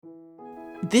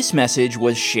This message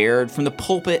was shared from the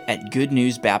pulpit at Good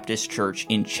News Baptist Church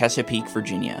in Chesapeake,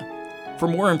 Virginia. For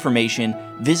more information,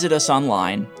 visit us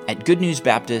online at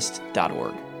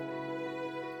goodnewsbaptist.org.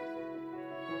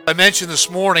 I mentioned this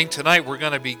morning, tonight we're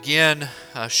going to begin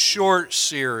a short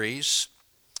series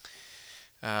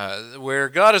where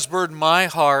God has burdened my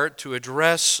heart to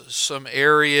address some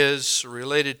areas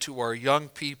related to our young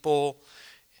people,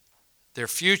 their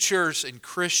futures in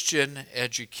Christian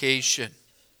education.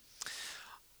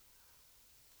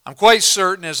 I'm quite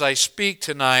certain as I speak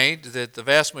tonight that the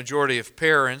vast majority of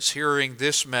parents hearing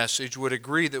this message would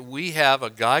agree that we have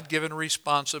a God-given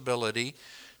responsibility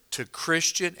to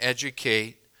Christian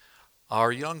educate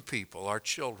our young people, our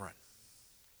children.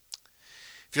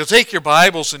 If you'll take your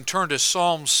Bibles and turn to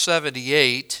Psalm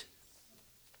 78,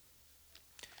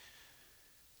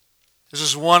 this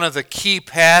is one of the key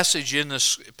passages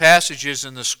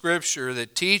in the Scripture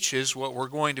that teaches what we're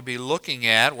going to be looking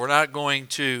at. We're not going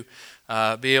to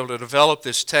be able to develop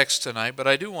this text tonight, but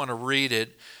I do want to read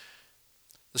it.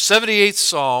 The 78th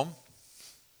Psalm,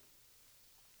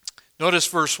 notice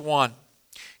verse 1.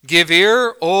 Give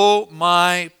ear, O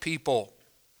my people,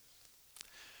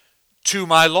 to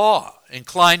my law.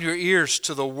 Incline your ears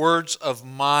to the words of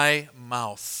my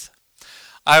mouth.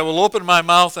 I will open my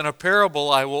mouth in a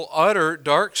parable. I will utter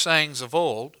dark sayings of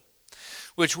old,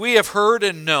 which we have heard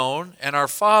and known, and our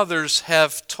fathers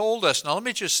have told us. Now let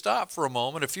me just stop for a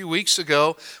moment. A few weeks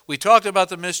ago, we talked about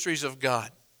the mysteries of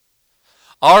God.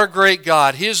 Our great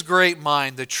God, His great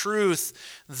mind, the truth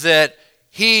that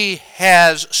He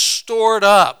has stored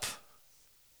up,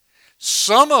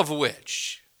 some of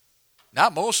which,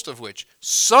 not most of which,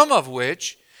 some of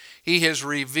which He has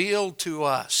revealed to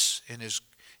us in His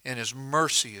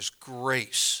mercy, His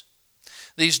grace.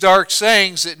 These dark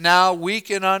sayings that now we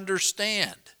can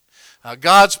understand.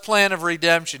 God's plan of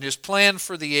redemption, His plan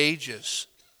for the ages.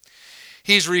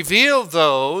 He's revealed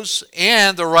those,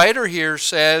 and the writer here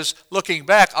says, looking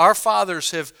back, our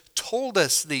fathers have told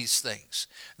us these things.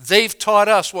 They've taught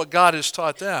us what God has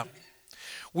taught them.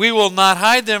 We will not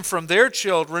hide them from their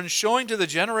children, showing to the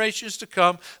generations to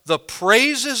come the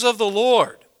praises of the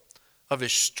Lord, of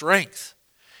His strength,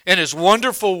 and His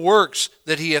wonderful works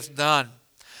that He hath done.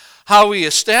 How He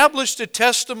established a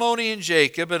testimony in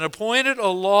Jacob and appointed a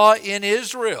law in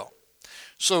Israel.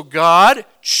 So God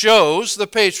chose the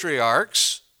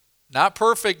patriarchs, not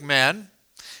perfect men.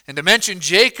 And to mention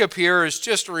Jacob here is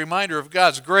just a reminder of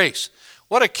God's grace.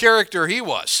 What a character he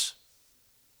was.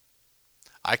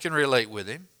 I can relate with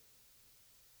him.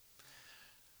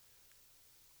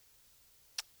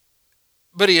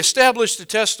 But He established a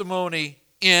testimony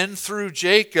through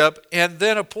Jacob and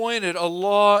then appointed a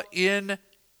law in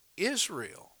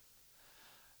Israel.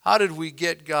 How did we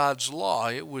get God's law?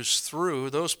 It was through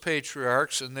those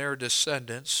patriarchs and their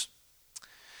descendants,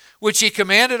 which He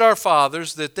commanded our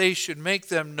fathers that they should make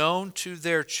them known to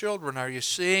their children. Are you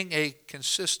seeing a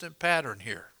consistent pattern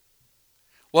here?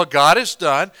 What God has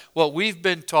done, what we've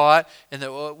been taught, and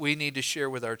that what we need to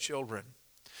share with our children.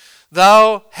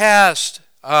 Thou hast,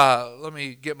 let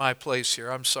me get my place here,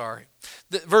 I'm sorry.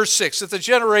 Verse 6, that the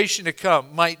generation to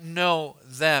come might know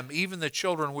them, even the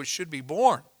children which should be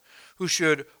born, who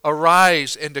should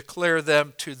arise and declare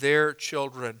them to their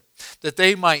children, that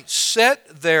they might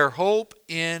set their hope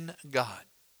in God.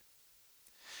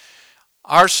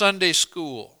 Our Sunday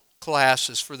school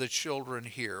classes for the children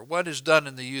here, what is done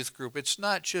in the youth group, it's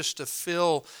not just to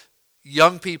fill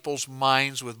young people's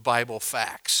minds with Bible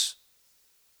facts.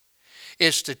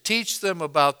 It's to teach them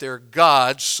about their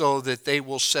God so that they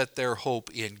will set their hope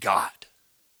in God.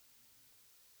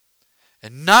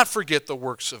 And not forget the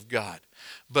works of God,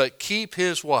 but keep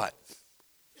His what?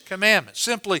 Commandments.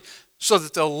 Simply so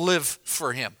that they'll live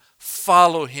for Him,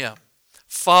 follow Him,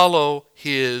 follow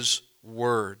His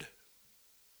word.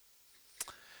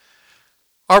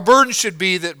 Our burden should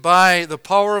be that by the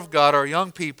power of God, our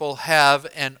young people have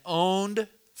an owned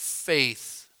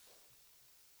faith.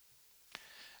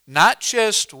 Not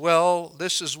just, well,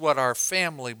 this is what our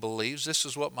family believes, this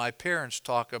is what my parents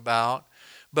talk about,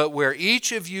 but where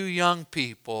each of you young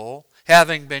people,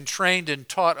 having been trained and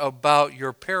taught about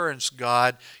your parents'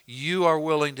 God, you are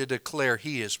willing to declare,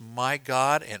 He is my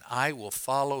God and I will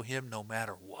follow Him no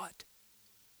matter what.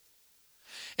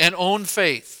 And own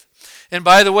faith. And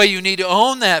by the way, you need to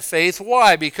own that faith.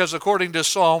 Why? Because according to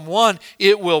Psalm 1,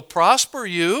 it will prosper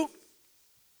you.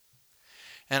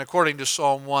 And according to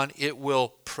Psalm 1, it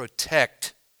will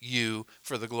protect you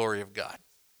for the glory of God.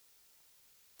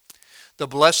 The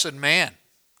blessed man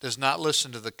does not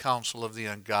listen to the counsel of the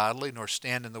ungodly, nor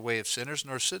stand in the way of sinners,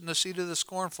 nor sit in the seat of the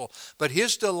scornful. But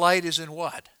his delight is in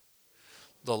what?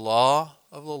 the law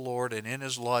of the Lord, and in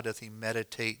his law doth he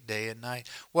meditate day and night.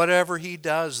 Whatever he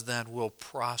does then will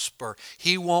prosper.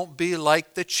 He won't be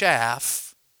like the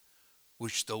chaff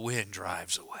which the wind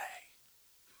drives away.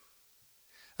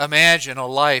 Imagine a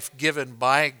life given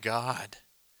by God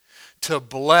to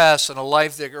bless, and a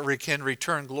life that can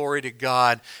return glory to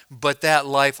God, but that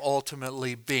life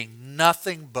ultimately being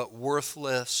nothing but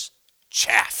worthless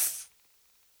chaff.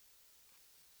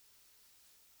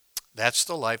 That's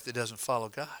the life that doesn't follow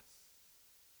God.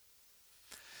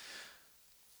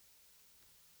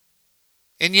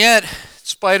 And yet, in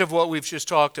spite of what we've just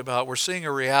talked about, we're seeing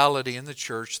a reality in the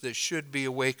church that should be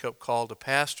a wake-up call to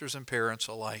pastors and parents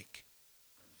alike.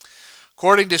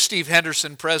 According to Steve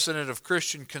Henderson, president of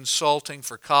Christian Consulting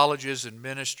for Colleges and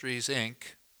Ministries, Inc.,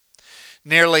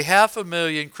 nearly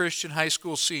 500,000 Christian high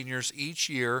school seniors each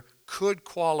year could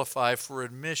qualify for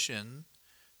admission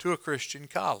to a Christian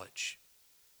college.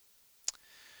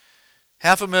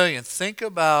 500,000. Think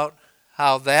about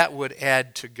how that would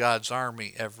add to God's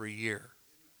army every year.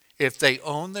 If they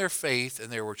owned their faith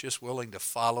and they were just willing to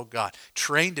follow God,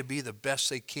 trained to be the best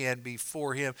they can be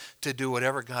for Him, to do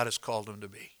whatever God has called them to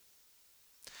be.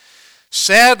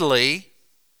 Sadly,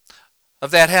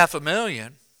 of that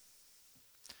 500,000,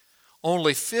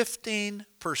 only 15%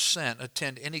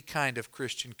 attend any kind of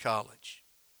Christian college.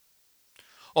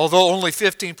 Although only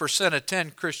 15%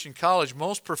 attend Christian college,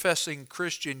 most professing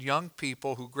Christian young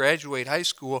people who graduate high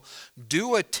school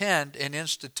do attend an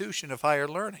institution of higher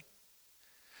learning.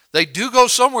 They do go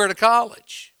somewhere to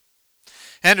college.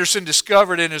 Henderson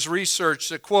discovered in his research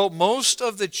that, quote, most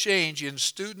of the change in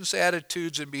students'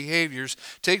 attitudes and behaviors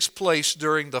takes place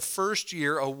during the first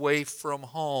year away from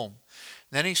home.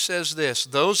 Then he says this: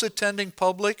 those attending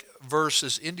public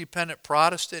versus independent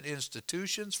Protestant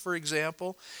institutions, for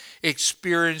example,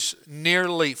 experience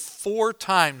nearly 4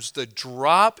 times the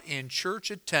drop in church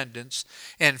attendance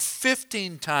and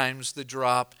 15 times the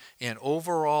drop in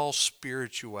overall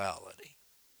spirituality.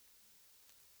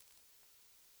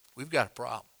 We've got a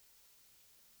problem.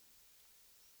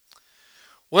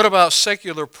 What about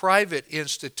secular private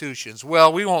institutions?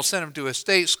 Well, we won't send them to a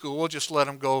state school. We'll just let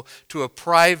them go to a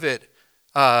private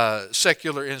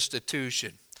secular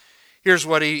institution. Here's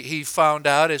what he found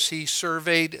out as he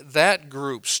surveyed that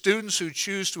group. Students who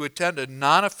choose to attend a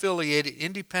non-affiliated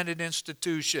independent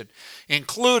institution,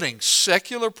 including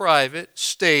secular private,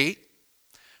 state,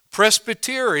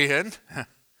 Presbyterian,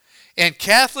 and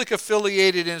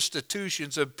Catholic-affiliated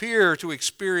institutions, appear to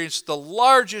experience the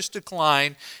largest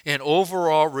decline in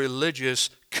overall religious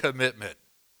commitment.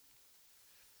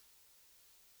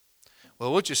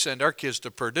 Well, we'll just send our kids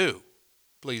to Purdue.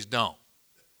 Please don't.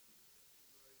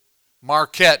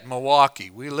 Marquette, Milwaukee,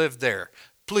 we lived there.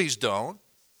 Please don't.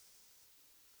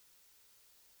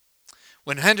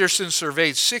 When Henderson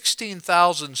surveyed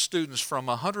 16,000 students from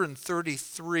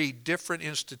 133 different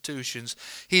institutions,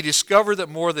 he discovered that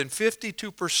more than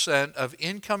 52% of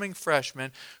incoming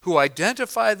freshmen who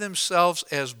identify themselves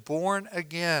as born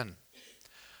again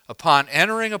upon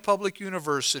entering a public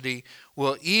university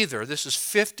will either, this is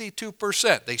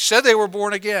 52%, they said they were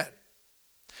born again,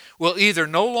 will either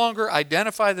no longer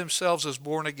identify themselves as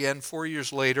born again 4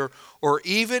 years later, or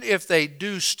even if they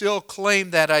do still claim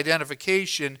that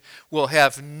identification, will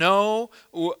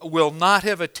not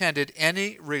have attended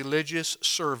any religious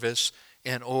service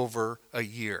in over a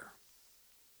year.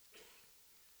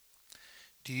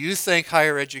 Do you think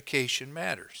higher education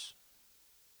matters?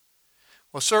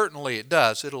 Well, certainly it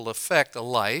does. It'll affect a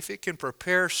life. It can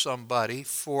prepare somebody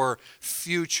for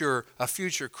a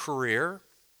future career.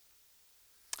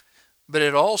 But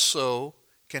it also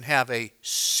can have a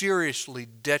seriously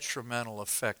detrimental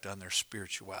effect on their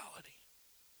spirituality.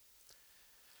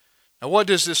 Now, what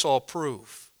does this all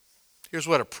prove? Here's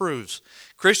what it proves.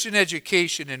 Christian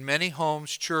education in many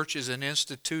homes, churches, and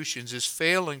institutions is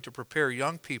failing to prepare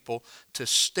young people to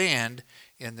stand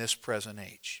in this present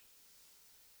age.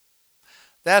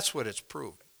 That's what it's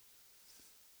proving.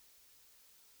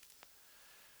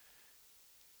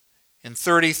 In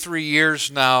 33 years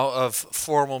now of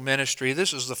formal ministry,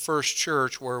 this is the first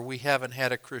church where we haven't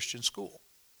had a Christian school.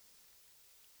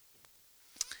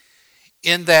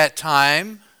 In that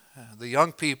time, the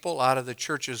young people out of the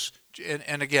churches,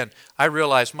 and again, I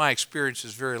realize my experience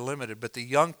is very limited, but the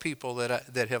young people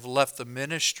that have left the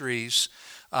ministries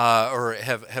or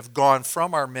have gone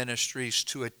from our ministries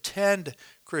to attend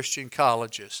Christian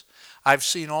colleges, I've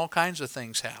seen all kinds of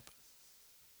things happen.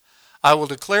 I will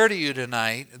declare to you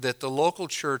tonight that the local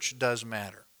church does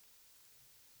matter.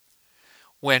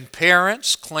 When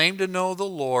parents claim to know the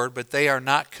Lord, but they are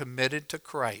not committed to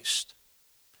Christ,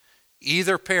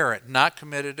 either parent not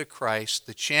committed to Christ,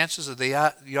 the chances of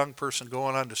the young person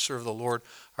going on to serve the Lord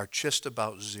are just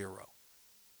about zero.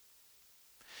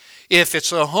 If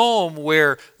it's a home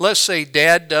where, let's say,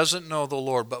 dad doesn't know the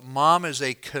Lord, but mom is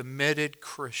a committed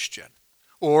Christian,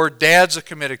 or dad's a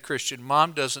committed Christian,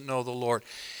 mom doesn't know the Lord.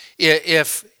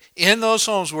 If in those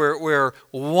homes where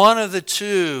one of the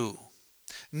two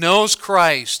knows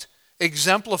Christ,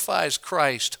 exemplifies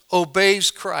Christ,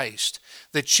 obeys Christ,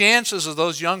 the chances of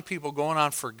those young people going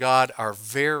on for God are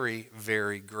very,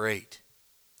 very great.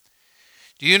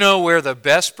 Do you know where the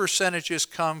best percentages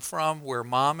come from? Where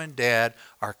mom and dad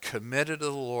are committed to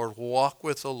the Lord, walk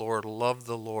with the Lord, love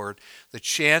the Lord. The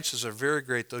chances are very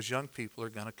great those young people are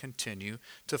going to continue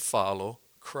to follow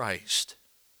Christ.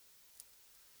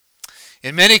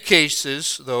 In many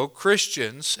cases, though,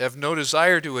 Christians have no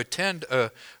desire to attend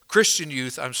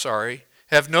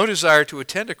have no desire to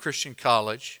attend a Christian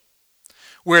college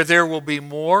where there will be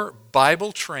more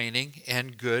Bible training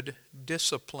and good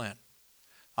discipline.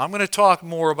 I'm going to talk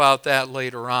more about that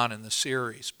later on in the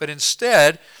series. But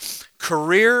instead,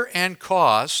 career and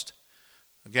cost,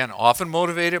 again, often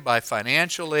motivated by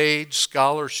financial aid,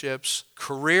 scholarships,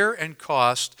 career and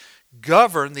cost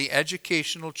govern the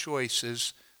educational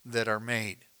choices that are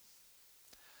made.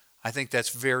 I think that's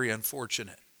very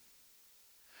unfortunate.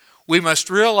 We must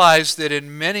realize that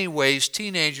in many ways,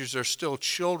 teenagers are still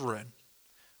children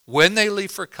when they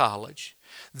leave for college.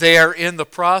 They are in the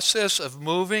process of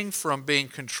moving from being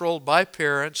controlled by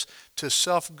parents to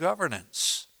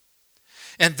self-governance.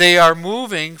 And they are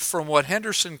moving from what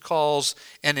Henderson calls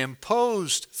an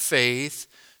imposed faith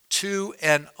to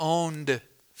an owned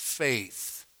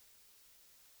faith.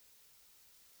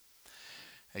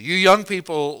 Now, you young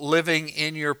people living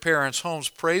in your parents' homes,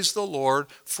 praise the Lord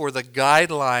for the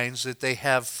guidelines that they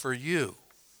have for you.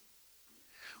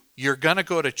 You're going to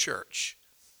go to church.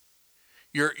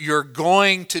 You're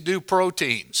going to do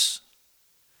proteins.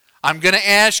 I'm going to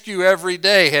ask you every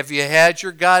day, have you had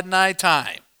your God and I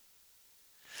time?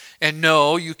 And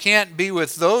no, you can't be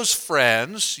with those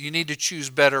friends. You need to choose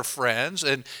better friends.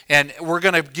 And we're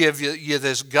going to give you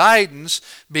this guidance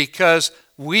because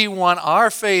we want our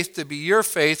faith to be your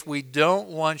faith. We don't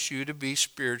want you to be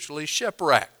spiritually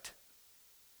shipwrecked.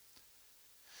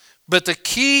 But the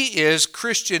key is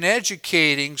Christian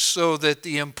educating so that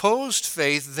the imposed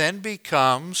faith then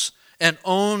becomes an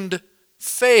owned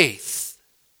faith.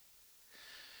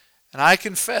 And I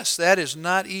confess that is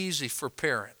not easy for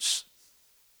parents,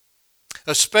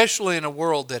 especially in a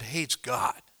world that hates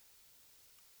God.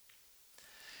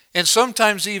 And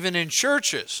sometimes even in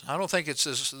churches, I don't think it's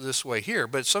this way here,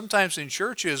 but sometimes in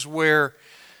churches where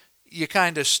you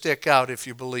kind of stick out if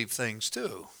you believe things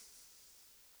too.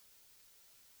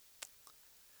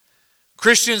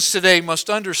 Christians today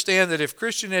must understand that if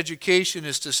Christian education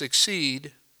is to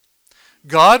succeed,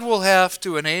 God will have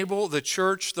to enable the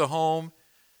church, the home,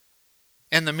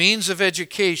 and the means of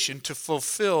education to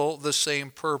fulfill the same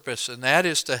purpose, and that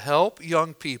is to help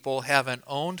young people have an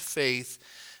owned faith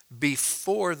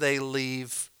before they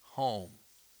leave home.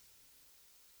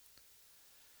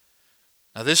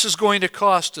 Now, this is going to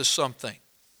cost us something,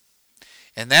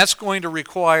 and that's going to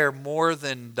require more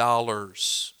than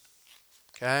dollars.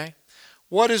 Okay?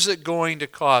 What is it going to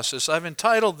cost us? I've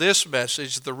entitled this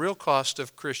message, The Real Cost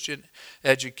of Christian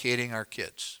Educating Our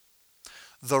Kids.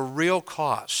 The real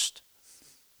cost.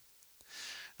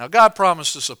 Now, God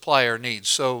promised to supply our needs,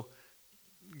 so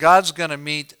God's going to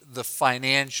meet the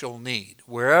financial need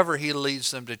wherever He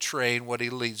leads them to train, what He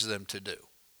leads them to do.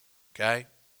 Okay?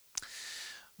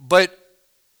 But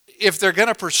if they're going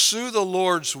to pursue the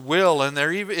Lord's will, and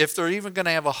if they're even going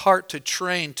to have a heart to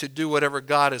train to do whatever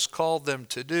God has called them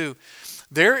to do,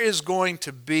 there is going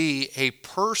to be a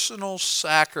personal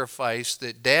sacrifice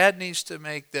that dad needs to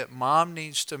make, that mom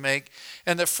needs to make,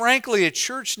 and that frankly a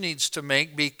church needs to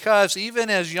make, because even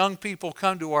as young people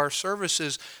come to our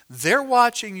services, they're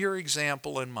watching your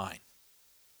example and mine.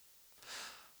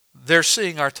 They're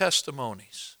seeing our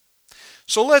testimonies.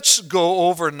 So let's go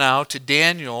over now to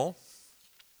Daniel,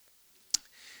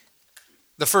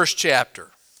 the first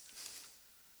chapter.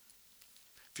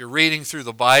 If you're reading through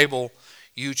the Bible,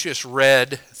 you just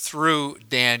read through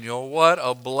Daniel. What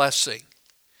a blessing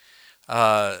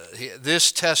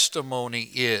this testimony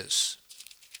is.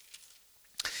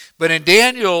 But in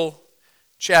Daniel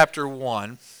chapter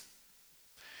 1,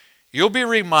 you'll be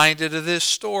reminded of this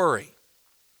story.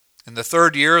 In the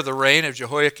 3rd year of the reign of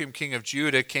Jehoiakim king of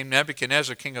Judah came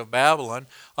Nebuchadnezzar king of Babylon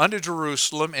unto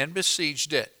Jerusalem and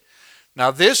besieged it.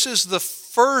 Now this is the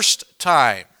first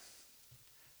time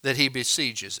that he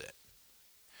besieges it.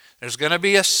 There's going to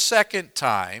be a second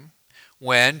time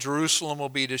when Jerusalem will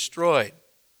be destroyed.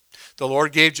 The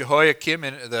Lord gave Jehoiakim,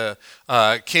 the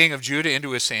king of Judah,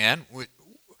 into his hand,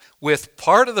 with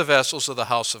part of the vessels of the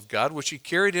house of God, which he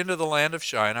carried into the land of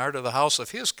Shinar, to the house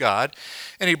of his God,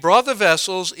 and he brought the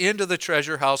vessels into the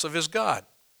treasure house of his God.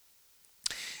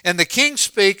 And the king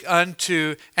spake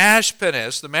unto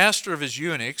Ashpenaz, the master of his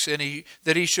eunuchs, that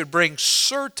he should bring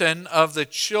certain of the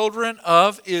children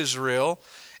of Israel,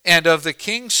 and of the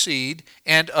king's seed,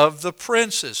 and of the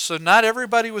princes. So not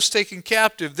everybody was taken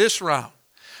captive this round,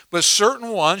 but certain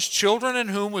ones, children in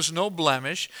whom was no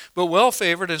blemish, but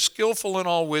well-favored and skillful in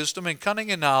all wisdom and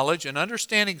cunning and knowledge and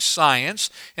understanding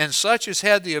science, and such as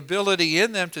had the ability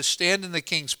in them to stand in the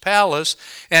king's palace,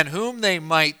 and whom they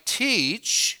might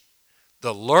teach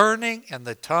the learning and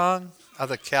the tongue of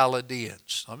the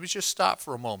Chaldeans. Let me just stop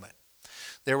for a moment.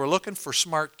 They were looking for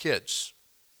smart kids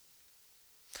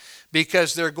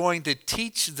because they're going to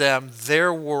teach them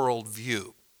their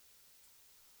worldview,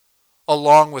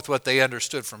 along with what they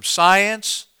understood from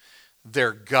science,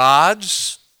 their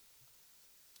gods.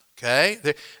 Okay?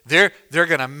 They're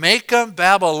going to make them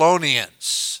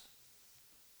Babylonians.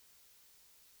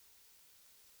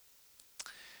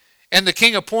 And the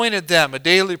king appointed them a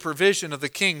daily provision of the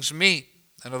king's meat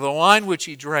and of the wine which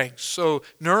he drank, so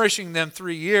nourishing them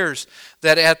 3 years,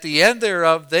 that at the end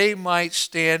thereof they might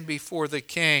stand before the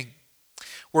king.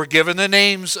 We're given the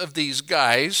names of these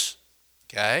guys.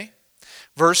 Okay?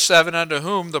 Verse 7, unto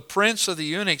whom the prince of the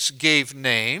eunuchs gave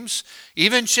names,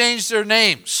 even changed their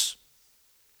names.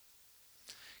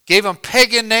 Gave them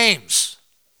pagan names.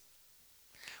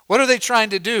 What are they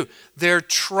trying to do? They're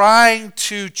trying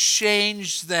to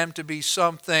change them to be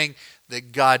something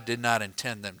that God did not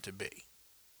intend them to be.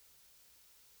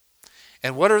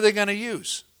 And what are they going to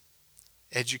use?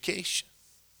 Education.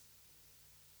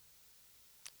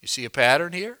 You see a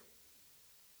pattern here?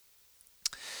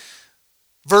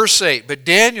 Verse 8, but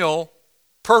Daniel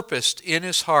purposed in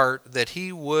his heart that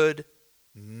he would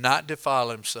not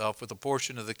defile himself with a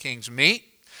portion of the king's meat,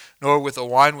 nor with the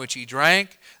wine which he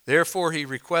drank. Therefore he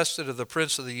requested of the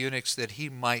prince of the eunuchs that he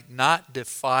might not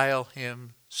defile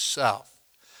himself.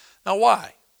 Now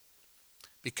why?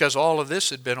 Because all of this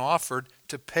had been offered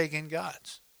to pagan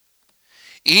gods.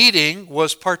 Eating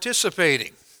was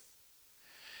participating.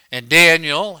 And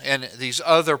Daniel and these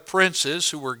other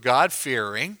princes who were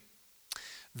God-fearing,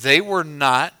 they were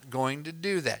not going to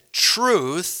do that.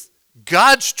 Truth,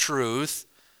 God's truth,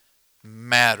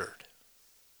 mattered.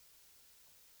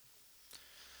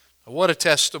 What a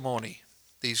testimony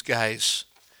these guys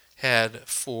had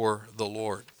for the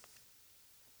Lord.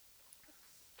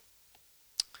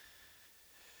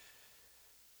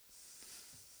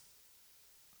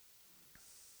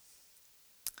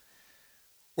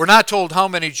 We're not told how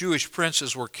many Jewish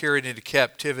princes were carried into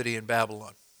captivity in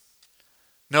Babylon.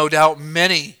 No doubt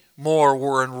many more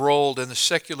were enrolled in the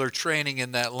secular training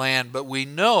in that land, but we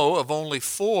know of only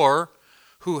 4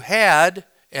 who had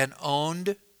and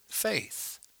owned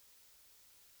faith.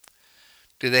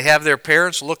 Do they have their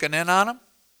parents looking in on them?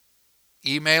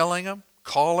 Emailing them?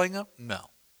 Calling them? No.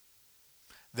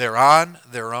 They're on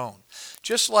their own.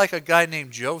 Just like a guy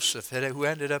named Joseph who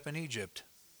ended up in Egypt.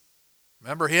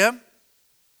 Remember him?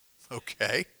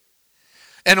 Okay.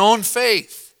 And owned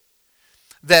faith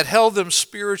that held them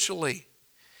spiritually.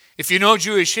 If you know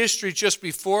Jewish history, just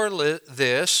before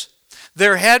this,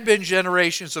 there had been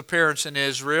generations of parents in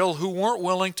Israel who weren't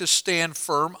willing to stand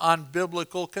firm on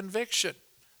biblical conviction.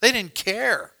 They didn't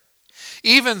care,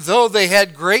 even though they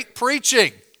had great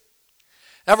preaching.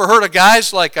 Ever heard of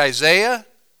guys like Isaiah,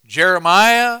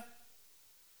 Jeremiah,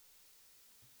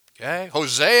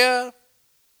 Hosea?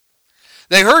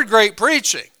 They heard great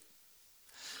preaching,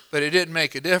 but it didn't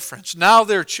make a difference. Now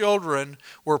their children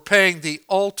were paying the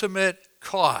ultimate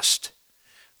cost.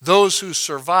 Those who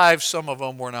survived, some of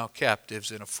them were now captives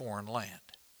in a foreign land.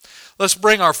 Let's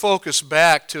bring our focus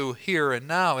back to here and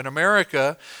now. In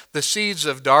America, the seeds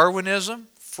of Darwinism,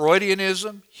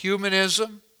 Freudianism,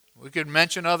 humanism, we could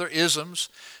mention other isms,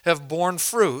 have borne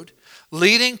fruit,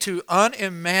 leading to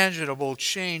unimaginable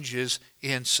changes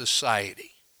in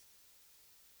society.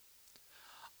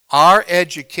 Our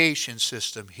education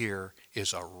system here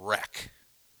is a wreck.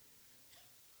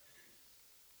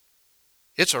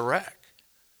 It's a wreck.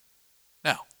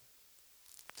 Now,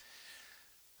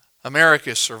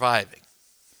 America is surviving,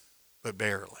 but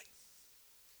barely.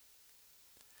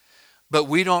 But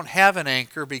we don't have an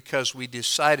anchor because we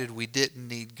decided we didn't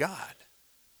need God.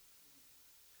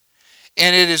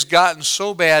 And it has gotten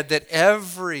so bad that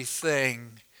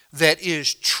everything that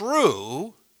is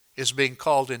true is being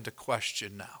called into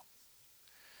question now.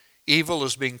 Evil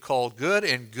is being called good,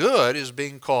 and good is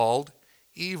being called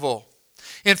evil.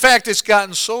 In fact, it's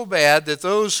gotten so bad that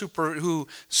those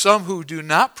some who do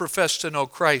not profess to know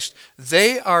Christ,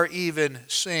 they are even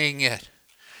saying it.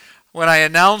 When I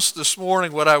announced this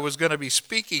morning what I was going to be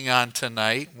speaking on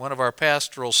tonight, one of our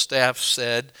pastoral staff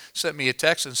sent me a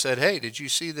text and said, "Hey, did you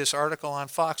see this article on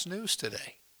Fox News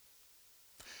today?"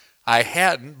 I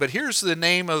hadn't, but here's the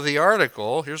name of the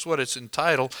article. Here's what it's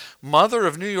entitled. Mother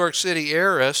of New York City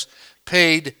heiress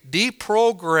paid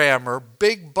deprogrammer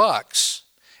big bucks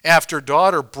after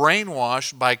daughter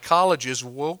brainwashed by college's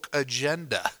woke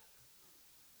agenda.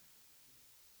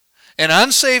 An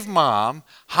unsaved mom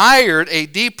hired a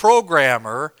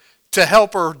deprogrammer to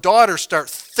help her daughter start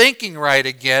thinking right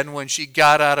again when she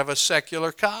got out of a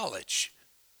secular college.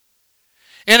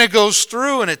 And it goes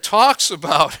through and it talks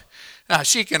about, now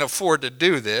she can afford to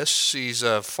do this. She's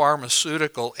a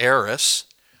pharmaceutical heiress.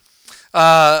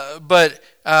 But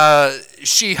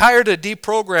she hired a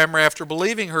deprogrammer after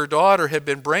believing her daughter had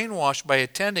been brainwashed by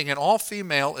attending an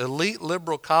all-female elite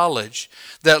liberal college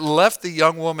that left the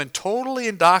young woman totally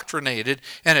indoctrinated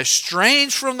and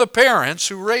estranged from the parents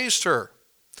who raised her.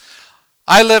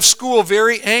 I left school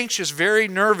very anxious, very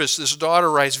nervous, this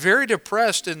daughter writes, very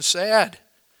depressed and sad.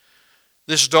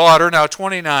 This daughter, now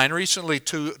 29, recently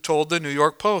told the New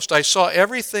York Post, "I saw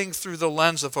everything through the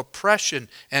lens of oppression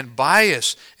and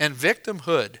bias and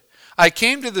victimhood. I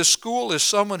came to this school as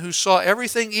someone who saw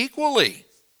everything equally,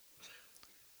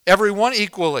 everyone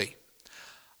equally.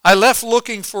 I left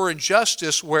looking for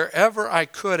injustice wherever I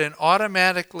could and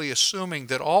automatically assuming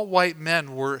that all white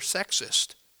men were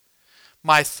sexist.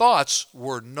 My thoughts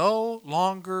were no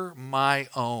longer my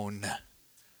own."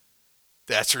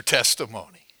 That's her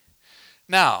testimony.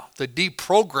 Now, the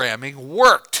deprogramming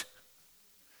worked.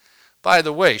 By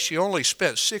the way, she only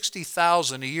spent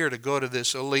 $60,000 a year to go to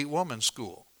this elite woman's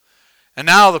school. And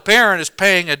now the parent is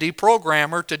paying a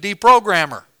deprogrammer to deprogram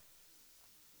her.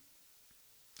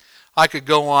 I could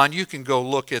go on. You can go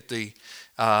look at the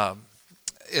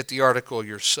article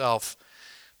yourself.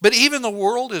 But even the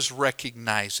world is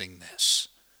recognizing this.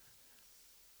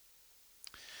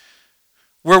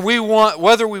 Whether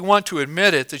we want to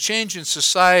admit it, the change in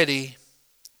society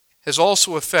has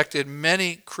also affected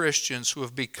many Christians who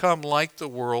have become like the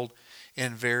world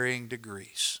in varying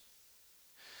degrees.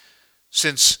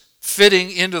 Since fitting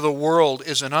into the world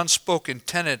is an unspoken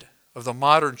tenet of the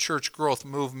modern church growth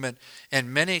movement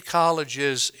and many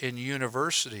colleges and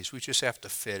universities, we just have to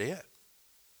fit in.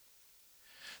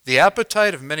 The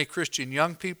appetite of many Christian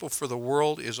young people for the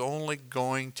world is only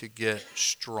going to get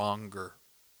stronger.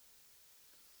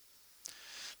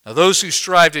 Now, those who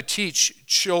strive to teach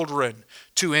children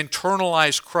to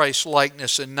internalize Christ's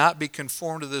likeness and not be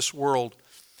conformed to this world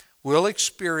will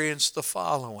experience the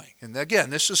following. And again,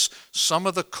 this is some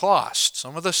of the cost,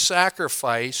 some of the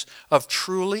sacrifice of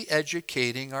truly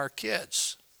educating our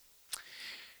kids.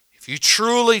 If you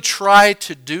truly try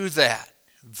to do that,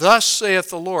 thus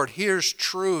saith the Lord, here's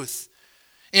truth.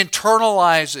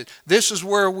 Internalize it. This is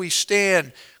where we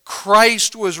stand.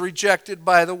 Christ was rejected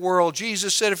by the world.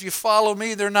 Jesus said, if you follow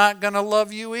me, they're not going to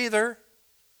love you either.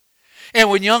 And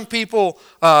when young people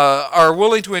are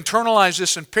willing to internalize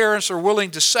this and parents are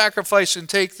willing to sacrifice and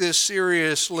take this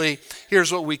seriously,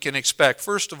 here's what we can expect.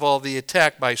 First of all, the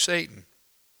attack by Satan.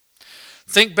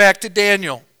 Think back to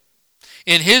Daniel.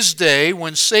 In his day,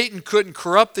 when Satan couldn't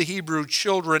corrupt the Hebrew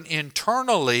children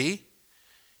internally,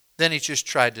 then he just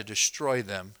tried to destroy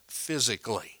them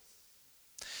physically.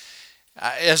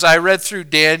 As I read through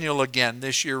Daniel again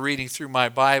this year, reading through my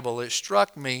Bible, it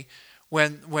struck me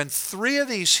when three of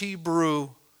these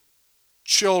Hebrew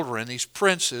children, these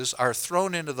princes, are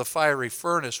thrown into the fiery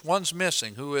furnace, one's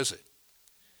missing. Who is it?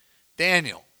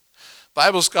 Daniel.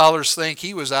 Bible scholars think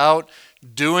he was out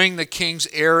doing the king's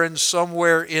errands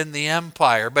somewhere in the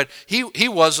empire, but he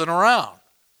wasn't around.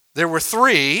 There were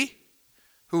three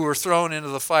who were thrown into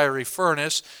the fiery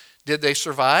furnace. Did they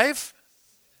survive?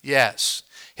 Yes.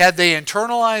 Had they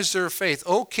internalized their faith,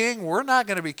 "O king, we're not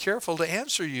going to be careful to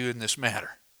answer you in this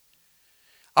matter.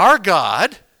 Our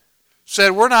God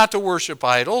said we're not to worship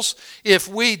idols. If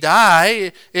we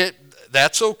die,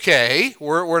 that's okay.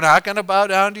 We're not going to bow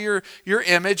down to your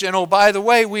image. And oh, by the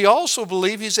way, we also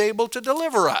believe he's able to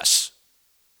deliver us."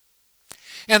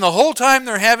 And the whole time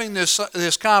they're having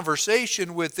this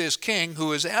conversation with this king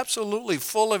who is absolutely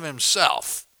full of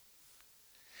himself,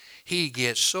 he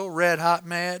gets so red hot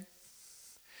mad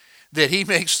that he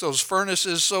makes those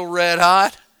furnaces so red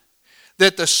hot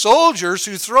that the soldiers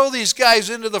who throw these guys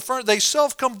into the furnace, they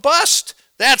self-combust.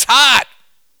 That's hot.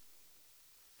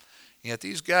 Yet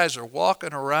these guys are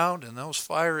walking around in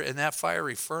that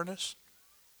fiery furnace,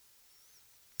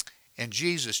 and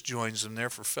Jesus joins them there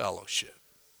for fellowship.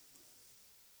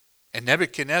 And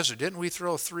Nebuchadnezzar, didn't we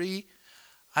throw 3?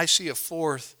 I see a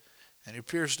 4th, and it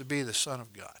appears to be the Son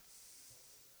of God.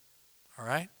 All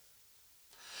right?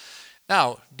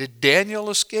 Now, did Daniel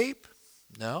escape?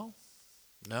 No.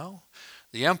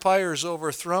 The empire is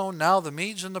overthrown. Now the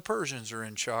Medes and the Persians are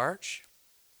in charge.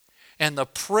 And the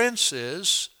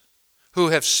princes who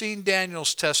have seen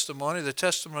Daniel's testimony, the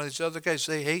testimony of these other guys,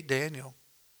 they hate Daniel.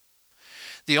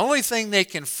 The only thing they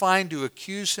can find to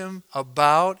accuse him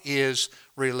about is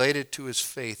related to his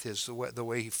faith, is the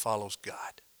way he follows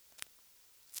God.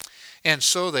 And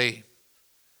so they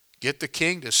get the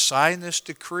king to sign this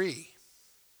decree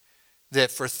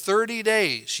that for 30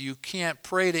 days you can't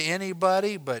pray to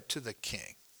anybody but to the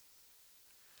king.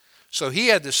 So he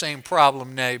had the same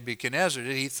problem Nebuchadnezzar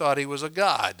did. He thought he was a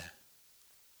god.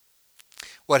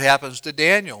 What happens to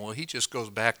Daniel? Well, he just goes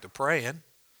back to praying.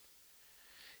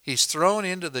 He's thrown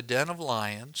into the den of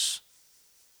lions.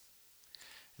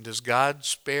 And does God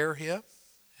spare him?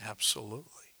 Absolutely.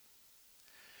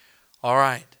 All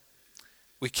right.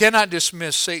 We cannot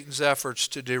dismiss Satan's efforts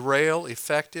to derail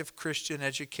effective Christian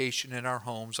education in our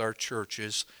homes, our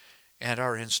churches, and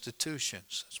our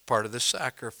institutions. It's part of the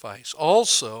sacrifice.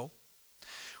 Also,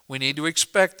 we need to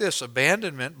expect this: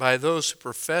 abandonment by those who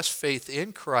profess faith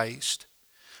in Christ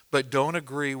but don't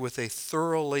agree with a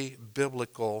thoroughly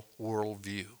biblical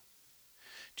worldview.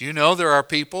 Do you know there are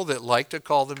people that like to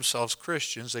call themselves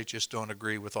Christians, they just don't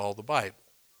agree with all the Bible?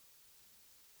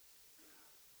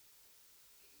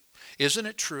 Isn't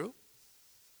it true?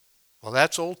 Well,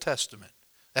 that's Old Testament.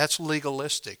 That's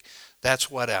legalistic. That's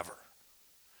whatever.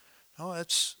 No,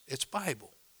 it's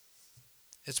Bible.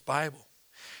 It's Bible.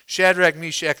 Shadrach,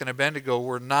 Meshach, and Abednego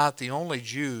were not the only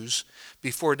Jews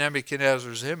before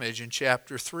Nebuchadnezzar's image in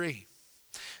chapter 3.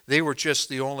 They were just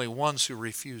the only ones who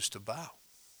refused to bow.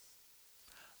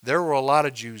 There were a lot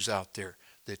of Jews out there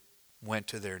that went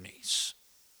to their knees.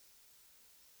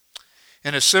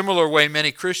 In a similar way,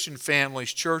 many Christian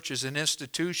families, churches, and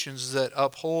institutions that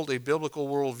uphold a biblical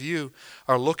worldview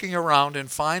are looking around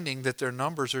and finding that their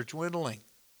numbers are dwindling.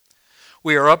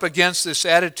 We are up against this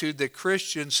attitude that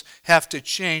Christians have to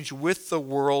change with the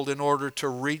world in order to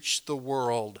reach the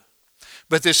world.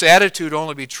 But this attitude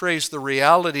only betrays the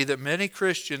reality that many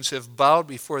Christians have bowed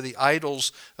before the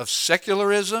idols of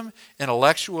secularism,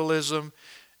 intellectualism,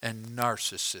 and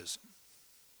narcissism.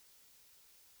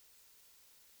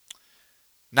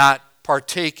 Not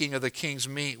partaking of the king's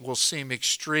meat will seem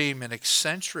extreme and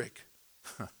eccentric.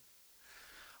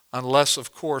 Unless,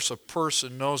 of course, a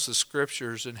person knows the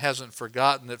Scriptures and hasn't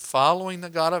forgotten that following the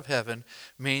God of heaven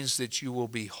means that you will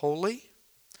be holy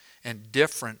and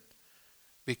different,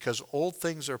 because old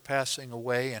things are passing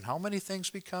away and how many things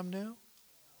become new?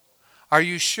 Are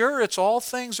you sure it's all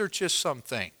things or just some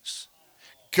things?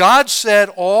 God said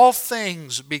all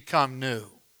things become new.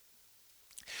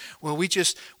 Well, we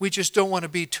just don't want to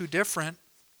be too different.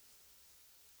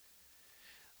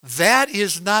 That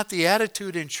is not the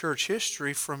attitude in church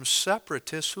history from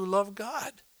separatists who love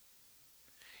God.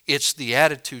 It's the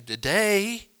attitude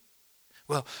today.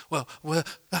 Well, we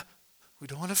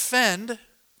don't want to offend.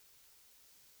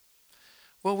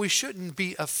 Well, we shouldn't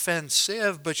be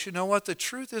offensive, but you know what? The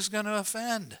truth is going to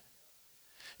offend.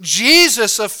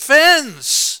 Jesus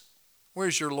offends.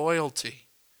 Where's your loyalty?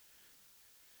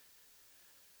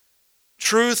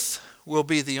 Truth will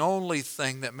be the only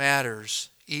thing that matters,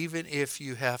 even if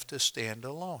you have to stand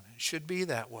alone. It should be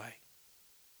that way.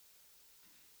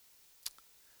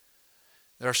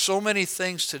 There are so many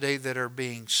things today that are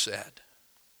being said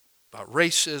about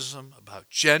racism, about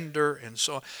gender, and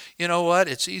so on. You know what?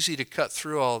 It's easy to cut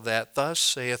through all that. Thus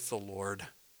saith the Lord.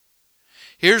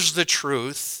 Here's the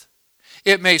truth.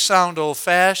 It may sound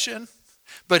old-fashioned,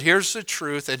 but here's the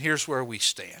truth, and here's where we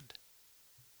stand.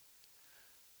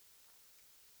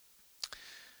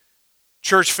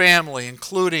 Church family,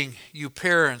 including you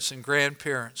parents and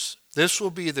grandparents, this will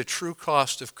be the true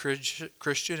cost of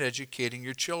Christian educating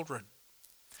your children.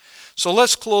 So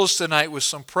let's close tonight with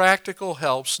some practical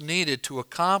helps needed to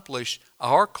accomplish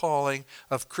our calling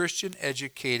of Christian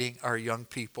educating our young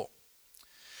people.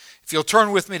 If you'll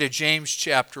turn with me to James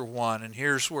chapter 1, and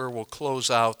here's where we'll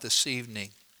close out this evening.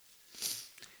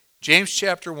 James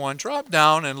chapter 1, drop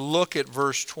down and look at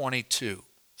verse 22.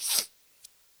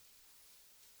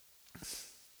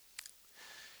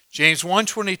 James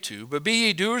 1:22, but be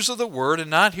ye doers of the word and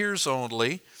not hearers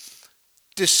only,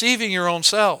 deceiving your own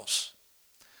selves.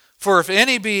 For if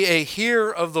any be a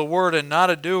hearer of the word and not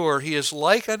a doer, he is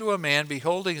like unto a man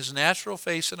beholding his natural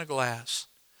face in a glass,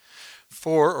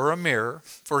 or a mirror.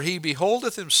 For he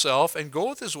beholdeth himself and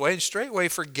goeth his way, and straightway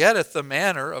forgetteth the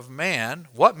manner of man,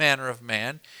 what manner of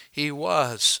man he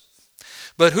was.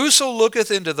 But whoso looketh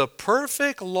into the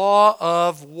perfect law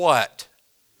of what?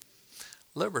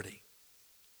 Liberty.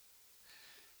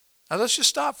 Now let's just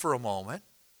stop for a moment.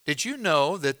 Did you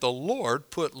know that the Lord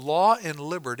put law and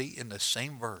liberty in the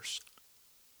same verse?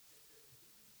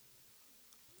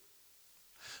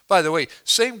 By the way,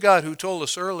 same God who told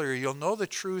us earlier, you'll know the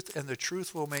truth and the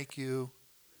truth will make you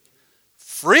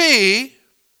free.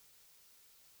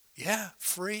 Yeah,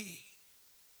 free.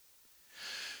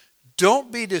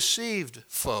 Don't be deceived,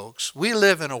 folks. We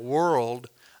live in a world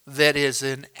that is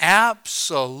in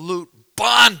absolute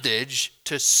bondage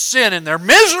to sin, and they're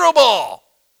miserable.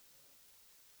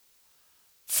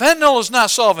 Fentanyl is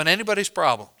not solving anybody's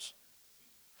problems.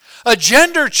 A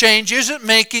gender change isn't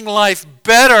making life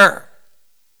better.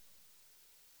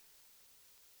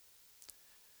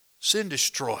 Sin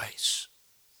destroys.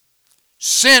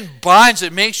 Sin binds,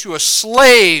 it makes you a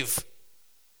slave.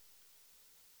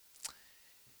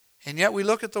 And yet we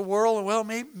look at the world and, well,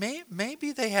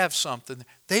 maybe they have something.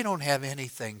 They don't have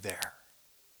anything there.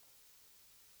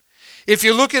 If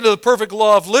you look into the perfect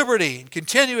law of liberty and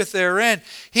continueth therein,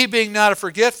 he being not a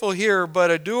forgetful hearer, but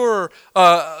a doer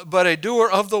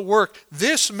of the work,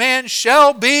 this man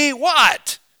shall be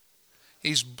what?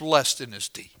 He's blessed in his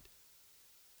deed.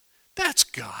 That's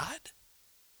God.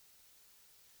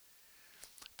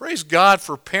 Praise God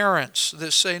for parents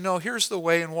that say, no, here's the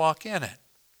way, and walk in it.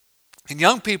 And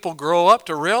young people grow up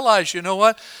to realize, you know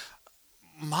what?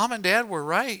 Mom and Dad were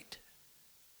right.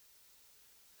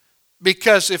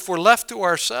 Because if we're left to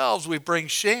ourselves, we bring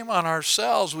shame on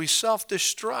ourselves. We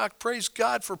self-destruct. Praise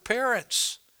God for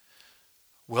parents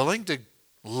willing to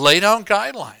lay down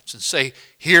guidelines and say,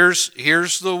 here's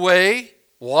the way,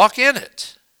 walk in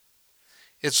it.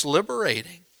 It's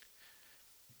liberating.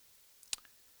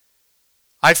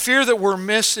 I fear that we're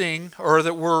missing, or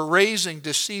that we're raising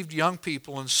deceived young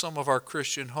people in some of our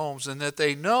Christian homes, and that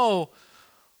they know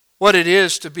what it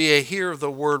is to be a hearer of the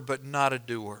word but not a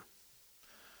doer.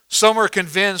 Some are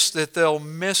convinced that they'll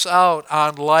miss out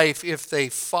on life if they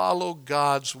follow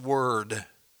God's word,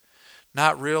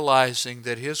 not realizing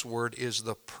that his word is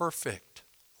the perfect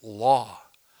law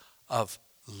of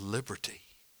liberty.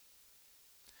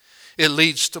 It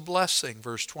leads to blessing,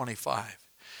 verse 25.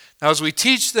 Now, as we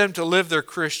teach them to live their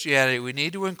Christianity, we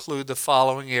need to include the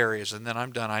following areas, and then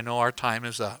I'm done. I know our time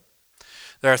is up.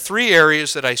 There are 3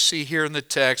 areas that I see here in the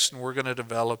text, and we're going to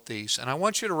develop these. And I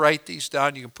want you to write these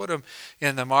down. You can put them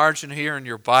in the margin here in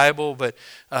your Bible, but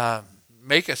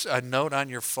make a note on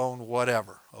your phone,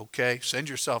 whatever, okay? Send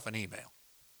yourself an email.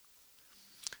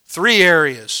 3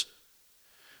 areas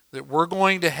that we're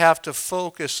going to have to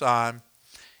focus on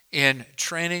in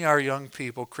training our young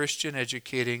people, Christian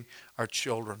educating our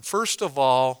children. First of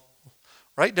all,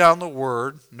 write down the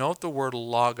word, note the word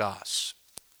logos.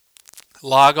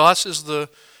 Logos is the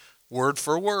word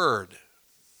for word.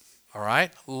 All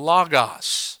right?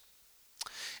 Logos.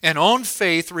 And own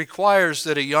faith requires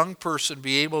that a young person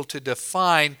be able to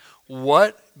define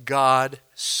what God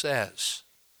says.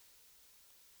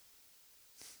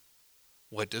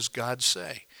 What does God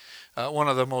say? One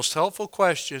of the most helpful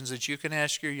questions that you can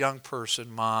ask your young person,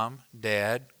 mom,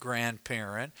 dad,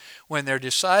 grandparent, when they're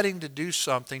deciding to do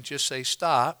something, just say,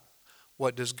 stop.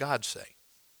 What does God say?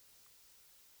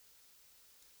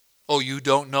 Oh, you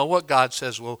don't know what God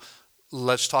says? Well,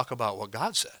 let's talk about what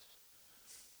God says.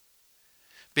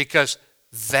 Because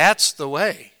that's the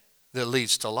way that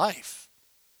leads to life.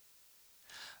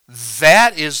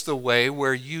 That is the way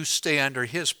where you stay under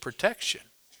his protection.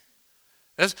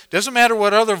 It doesn't matter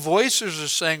what other voices are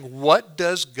saying. What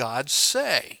does God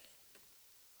say?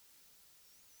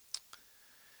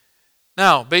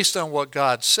 Now, based on what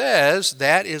God says,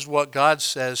 that is what God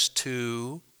says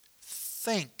to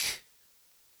think.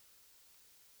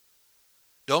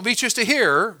 Don't be just a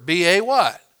hearer, be a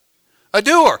what? A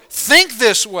doer. Think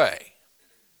this way.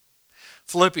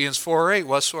 Philippians 4:8,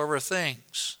 whatsoever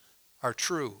things are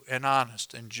true and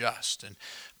honest and just and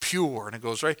pure, and it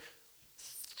goes right.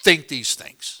 Think these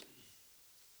things.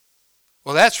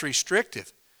 Well, that's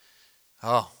restrictive.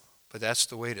 Oh, but that's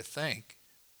the way to think.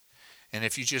 And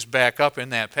if you just back up in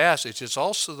that passage, it's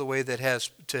also the way that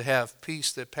has to have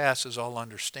peace that passes all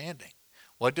understanding.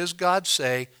 What does God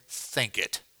say? Think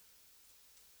it.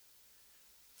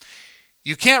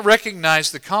 You can't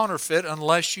recognize the counterfeit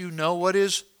unless you know what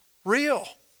is real.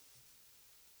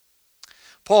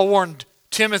 Paul warned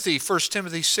Timothy, 1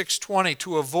 Timothy 6:20,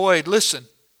 to avoid, listen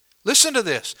to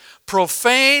this,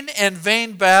 profane and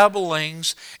vain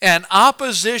babblings and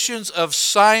oppositions of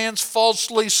science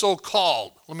falsely so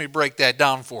called. Let me break that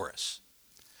down for us.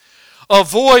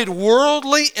 Avoid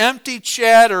worldly empty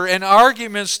chatter and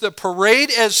arguments that parade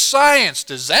as science.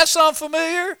 Does that sound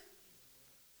familiar?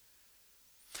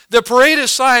 The parade of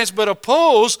signs but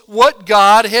oppose what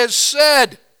God has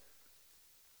said.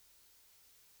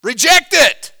 Reject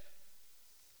it.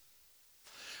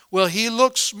 Well, he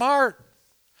looks smart.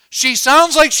 She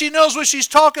sounds like she knows what she's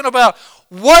talking about.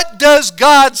 What does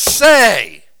God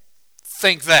say?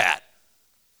 Think that.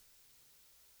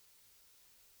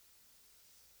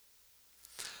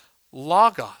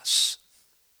 Logos.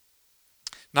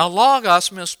 Now,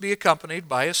 logos must be accompanied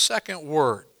by a second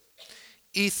word,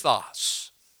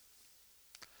 ethos.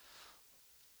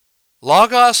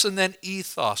 Logos and then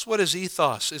ethos. What is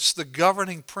ethos? It's the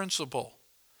governing principle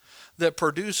that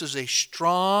produces a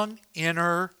strong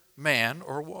inner man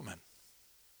or woman.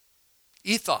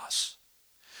 Ethos.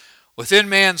 Within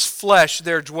man's flesh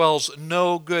there dwells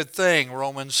no good thing,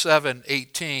 Romans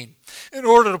 7:18. In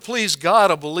order to please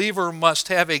God, a believer must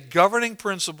have a governing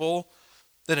principle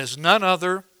that is none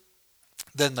other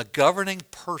than the governing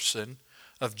person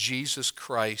of Jesus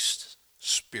Christ's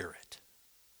Spirit,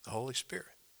 the Holy Spirit.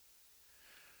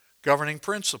 Governing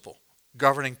principle,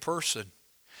 governing person.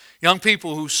 Young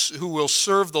people who will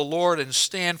serve the Lord and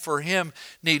stand for Him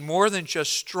need more than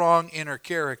just strong inner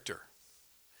character.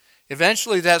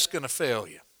 Eventually that's going to fail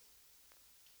you.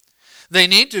 They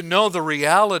need to know the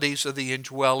realities of the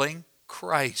indwelling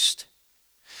Christ.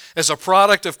 As a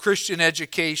product of Christian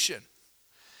education,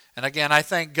 and again, I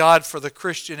thank God for the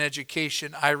Christian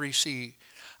education I receive.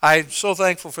 I'm so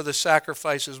thankful for the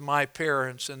sacrifices my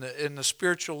parents and the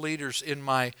spiritual leaders in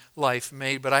my life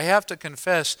made. But I have to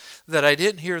confess that I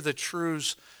didn't hear the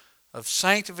truths of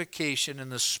sanctification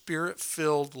and the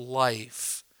Spirit-filled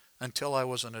life until I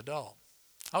was an adult.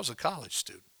 I was a college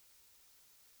student.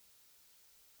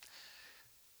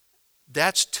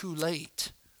 That's too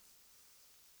late.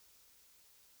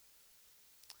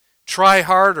 Try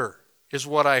harder is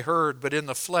what I heard, but in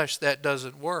the flesh that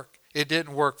doesn't work. It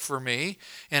didn't work for me,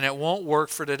 and it won't work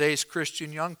for today's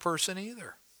Christian young person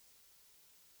either.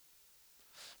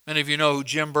 Many of you know who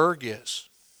Jim Berg is.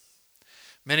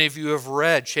 Many of you have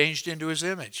read Changed into His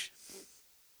Image.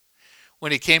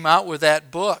 When he came out with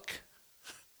that book,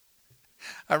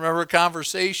 I remember a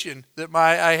conversation that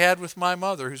I had with my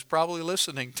mother, who's probably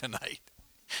listening tonight.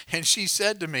 And she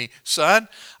said to me, "Son,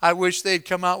 I wish they'd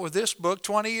come out with this book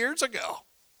 20 years ago."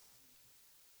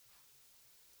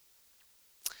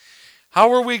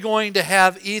 How are we going to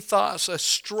have ethos, a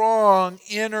strong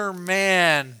inner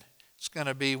man? It's going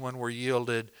to be when we're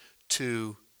yielded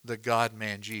to the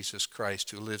God-man, Jesus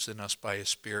Christ, who lives in us by His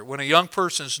Spirit. When a young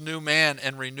person's new man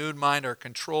and renewed mind are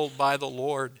controlled by the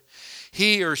Lord,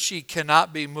 he or she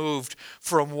cannot be moved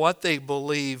from what they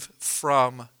believe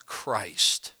from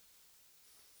Christ.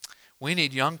 We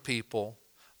need young people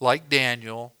like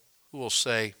Daniel who will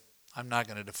say, "I'm not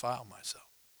going to defile myself."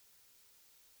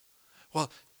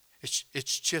 Well,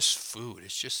 it's just food.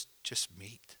 It's just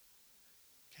meat.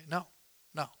 Okay? No.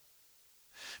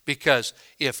 Because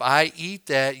if I eat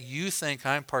that, you think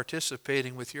I'm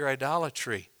participating with your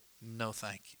idolatry. No,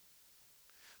 thank you.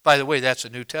 By the way, that's a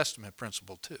New Testament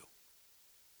principle too.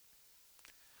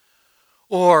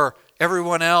 Or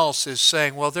everyone else is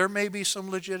saying, well, there may be some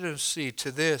legitimacy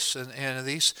to this and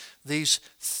these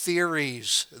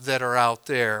theories that are out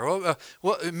there.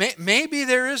 Well, maybe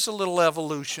there is a little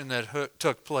evolution that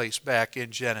took place back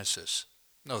in Genesis.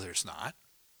 No, there's not.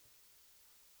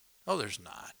 No, there's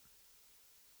not.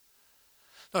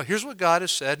 No, here's what God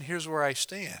has said, and here's where I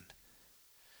stand.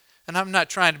 And I'm not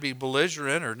trying to be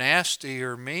belligerent or nasty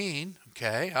or mean,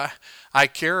 okay? I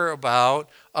care about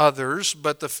others,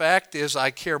 but the fact is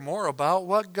I care more about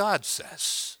what God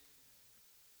says.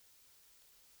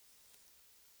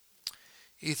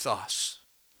 Ethos.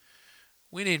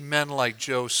 We need men like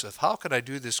Joseph. How could I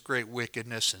do this great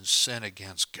wickedness and sin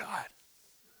against God?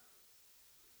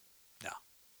 No.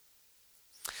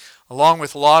 Along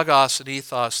with logos and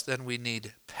ethos, then we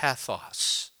need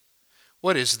pathos.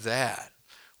 What is that?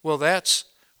 Well,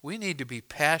 we need to be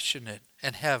passionate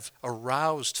and have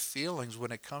aroused feelings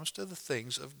when it comes to the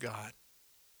things of God.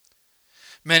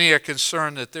 Many are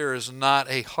concerned that there is not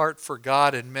a heart for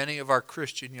God in many of our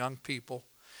Christian young people.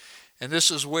 And this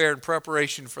is where, in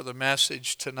preparation for the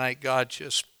message tonight, God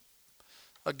just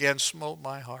again smote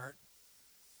my heart.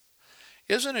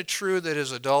 Isn't it true that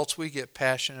as adults we get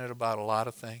passionate about a lot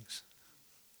of things?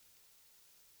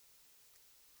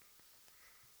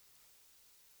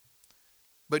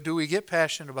 But do we get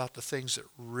passionate about the things that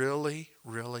really,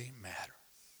 really matter?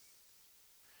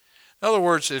 In other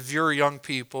words, if you're young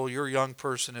people, you're a young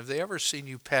person, have they ever seen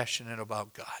you passionate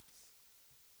about God?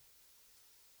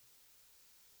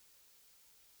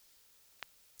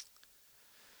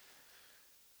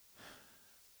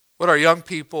 What our young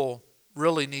people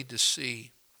really need to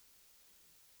see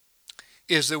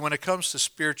is that when it comes to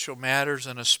spiritual matters,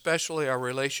 and especially our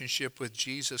relationship with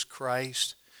Jesus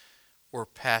Christ, we're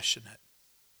passionate.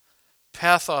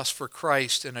 Pathos for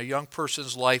Christ in a young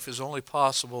person's life is only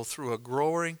possible through a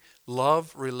growing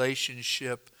love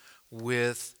relationship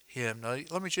with Him. Now,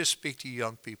 let me just speak to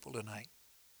young people tonight.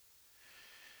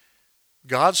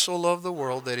 God so loved the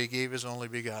world that He gave His only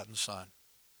begotten Son.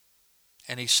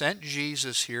 And He sent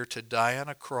Jesus here to die on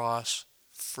a cross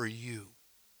for you.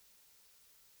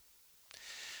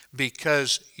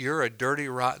 Because you're a dirty,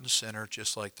 rotten sinner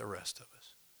just like the rest of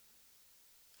us.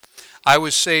 I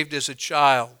was saved as a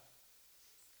child.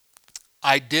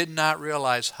 I did not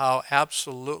realize how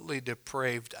absolutely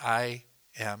depraved I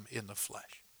am in the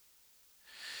flesh.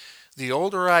 The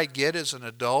older I get as an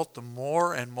adult, the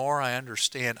more and more I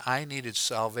understand I needed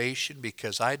salvation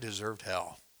because I deserved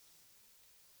hell.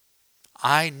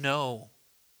 I know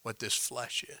what this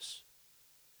flesh is.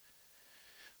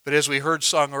 But as we heard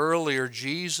sung earlier,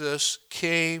 Jesus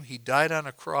came, He died on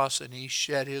a cross, and He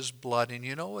shed His blood. And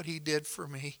you know what He did for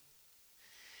me?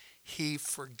 He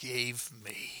forgave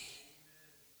me.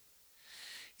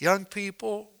 Young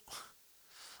people,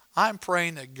 I'm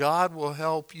praying that God will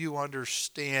help you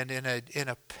understand in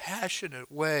a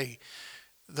passionate way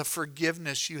the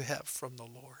forgiveness you have from the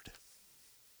Lord.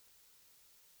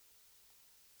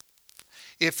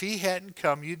 If He hadn't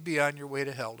come, you'd be on your way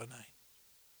to hell tonight.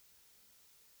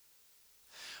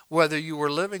 Whether you were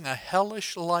living a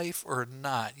hellish life or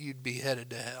not, you'd be headed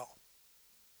to hell.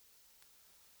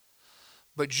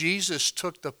 But Jesus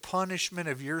took the punishment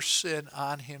of your sin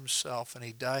on Himself, and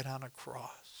He died on a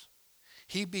cross.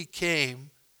 He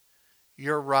became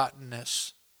your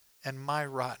rottenness and my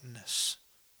rottenness.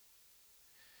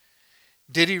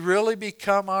 Did He really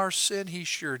become our sin? He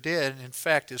sure did. In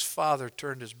fact, His Father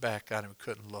turned His back on Him,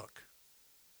 couldn't look.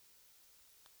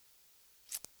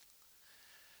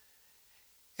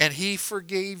 And He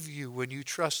forgave you when you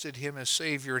trusted Him as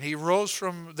Savior. And He rose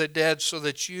from the dead so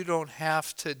that you don't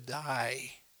have to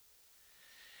die.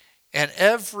 And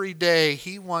every day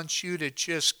He wants you to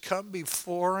just come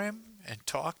before Him and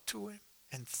talk to Him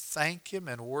and thank Him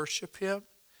and worship Him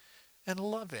and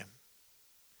love Him.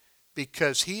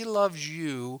 Because He loves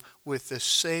you with the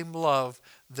same love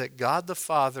that God the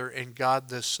Father and God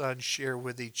the Son share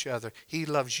with each other. He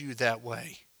loves you that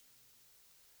way.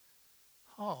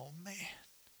 Oh, man.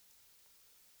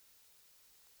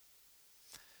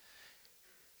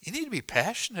 You need to be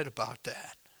passionate about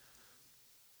that.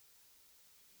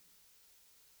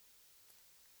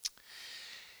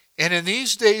 And in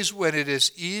these days when it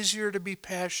is easier to be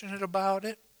passionate about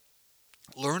it,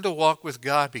 learn to walk with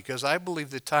God, because I believe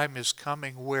the time is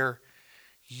coming where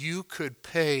you could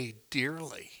pay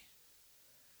dearly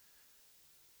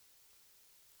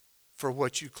for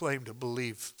what you claim to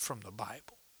believe from the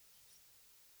Bible.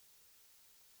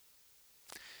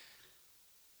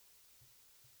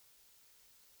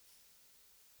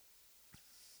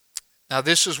 Now,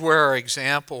 this is where our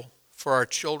example for our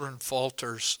children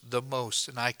falters the most,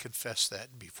 and I confess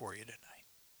that before you tonight.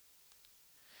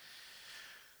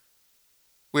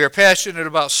 We are passionate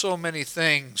about so many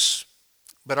things,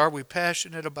 but are we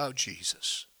passionate about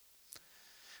Jesus?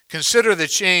 Consider the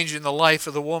change in the life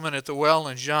of the woman at the well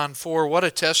in John 4. What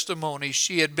a testimony.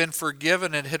 She had been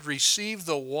forgiven and had received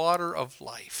the water of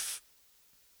life.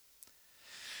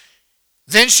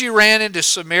 Then she ran into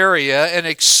Samaria and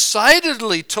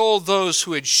excitedly told those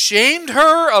who had shamed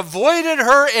her, avoided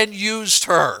her, and used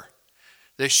her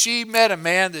that she met a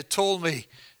man that told me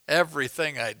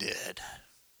everything I did.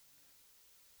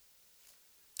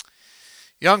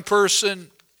 Young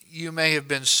person, you may have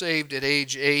been saved at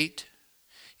age 8.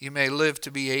 You may live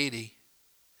to be 80.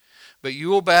 But you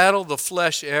will battle the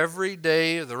flesh every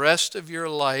day of the rest of your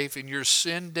life, and your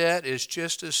sin debt is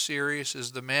just as serious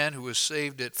as the man who was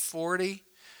saved at 40.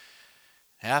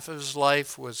 Half of his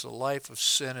life was a life of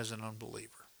sin as an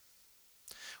unbeliever.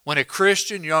 When a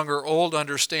Christian, young or old,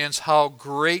 understands how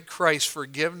great Christ's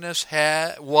forgiveness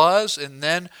was and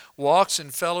then walks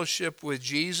in fellowship with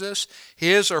Jesus,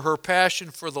 his or her passion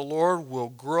for the Lord will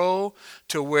grow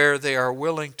to where they are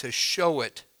willing to show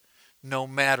it no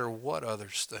matter what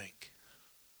others think.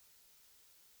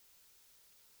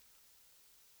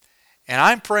 And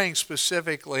I'm praying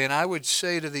specifically, and I would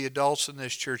say to the adults in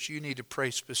this church, you need to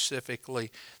pray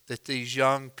specifically that these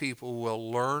young people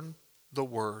will learn the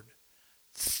Word,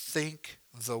 think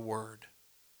the Word,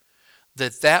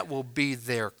 that will be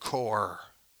their core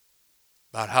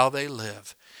about how they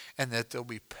live, and that they'll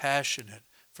be passionate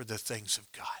for the things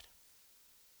of God.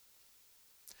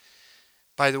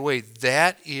 By the way,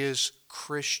 that is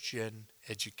Christian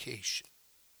education.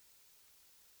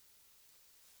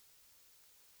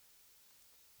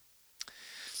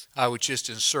 I would just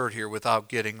insert here without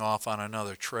getting off on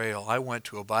another trail. I went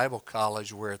to a Bible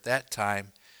college where at that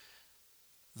time,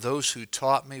 those who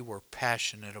taught me were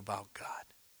passionate about God.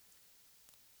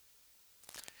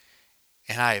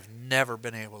 And I have never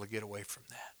been able to get away from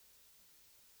that.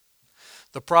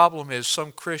 The problem is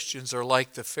some Christians are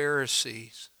like the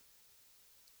Pharisees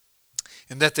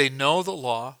in that they know the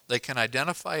law, they can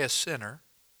identify a sinner,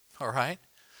 all right?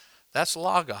 That's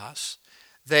logos.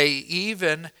 They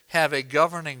even have a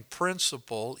governing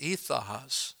principle,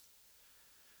 ethos,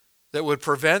 that would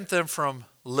prevent them from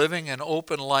living an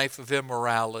open life of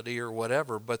immorality or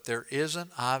whatever, but there is an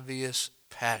obvious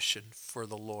passion for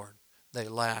the Lord. They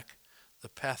lack the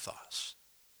pathos.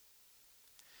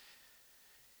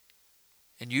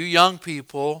 And you young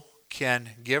people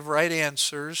can give right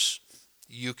answers.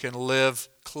 You can live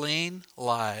clean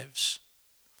lives.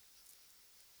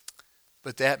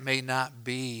 But that may not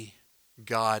be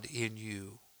God in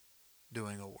you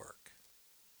doing a work.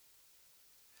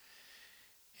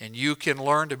 And you can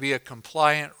learn to be a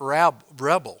compliant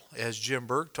rebel, as Jim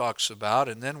Berg talks about,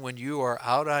 and then when you are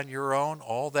out on your own,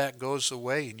 all that goes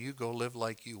away and you go live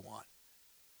like you want.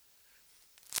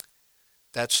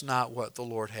 That's not what the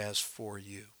Lord has for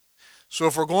you. So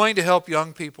if we're going to help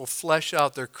young people flesh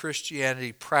out their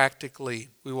Christianity practically,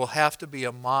 we will have to be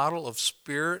a model of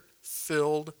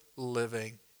Spirit-filled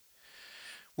living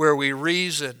where we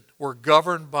reason, we're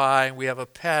governed by, and we have a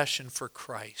passion for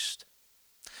Christ.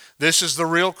 This is the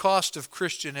real cost of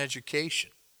Christian education.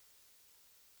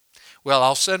 Well,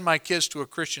 I'll send my kids to a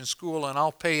Christian school and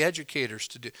I'll pay educators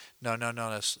to do. No,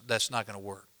 that's not going to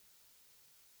work.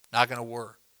 Not going to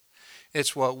work.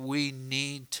 It's what we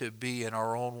need to be in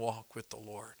our own walk with the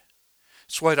Lord.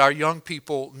 It's what our young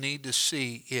people need to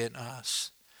see in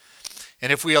us.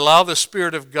 And if we allow the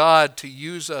Spirit of God to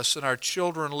use us and our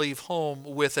children leave home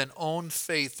with an own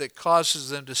faith that causes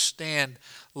them to stand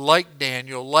like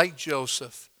Daniel, like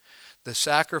Joseph, the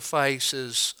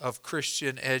sacrifices of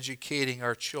Christian educating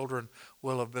our children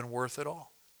will have been worth it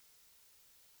all.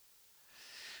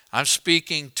 I'm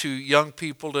speaking to young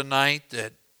people tonight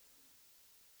that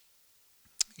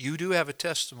you do have a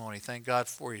testimony. Thank God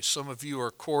for you. Some of you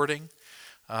are courting.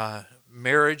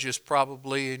 Marriage is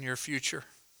probably in your future.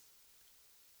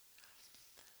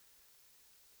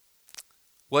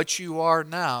 What you are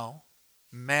now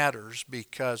matters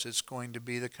because it's going to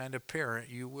be the kind of parent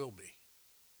you will be.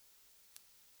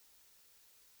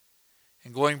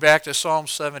 And going back to Psalm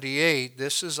 78,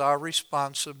 this is our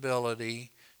responsibility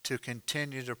to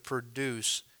continue to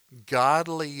produce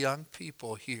godly young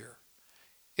people here.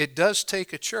 It does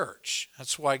take a church.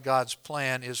 That's why God's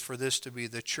plan is for this to be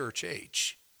the church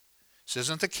age. This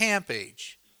isn't the camp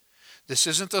age. This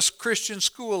isn't the Christian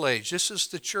school age. This is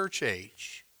the church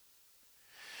age.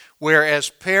 Whereas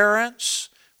parents,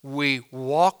 we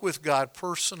walk with God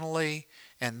personally,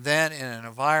 and then in an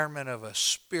environment of a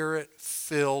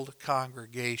Spirit-filled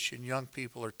congregation, young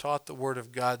people are taught the Word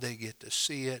of God. They get to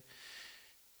see it,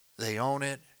 they own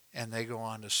it, and they go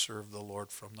on to serve the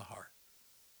Lord from the heart.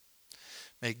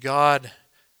 May God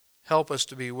help us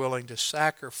to be willing to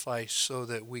sacrifice so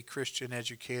that we Christian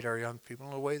educate our young people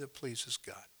in a way that pleases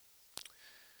God.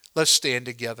 Let's stand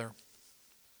together.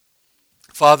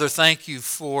 Father, thank you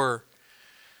for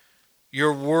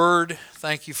your word.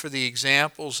 Thank you for the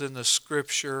examples in the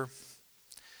Scripture.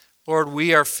 Lord,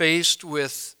 we are faced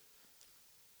with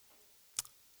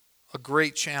a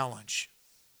great challenge.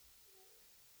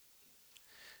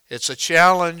 It's a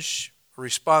challenge, a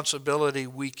responsibility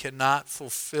we cannot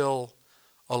fulfill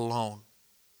alone.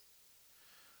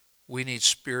 We need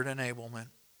Spirit enablement.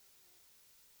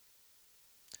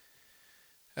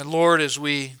 And Lord, as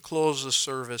we close the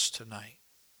service tonight,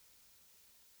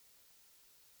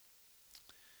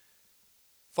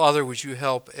 Father, would you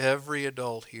help every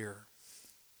adult here,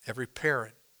 every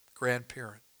parent,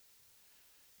 grandparent,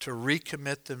 to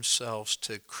recommit themselves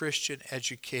to Christian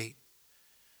educate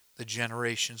the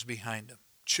generations behind them,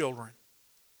 children,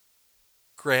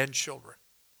 grandchildren,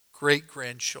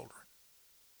 great-grandchildren.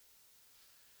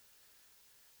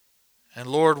 And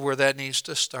Lord, where that needs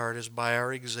to start is by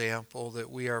our example,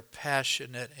 that we are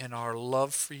passionate in our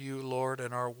love for you, Lord,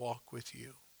 and our walk with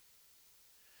you.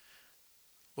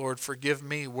 Lord, forgive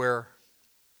me where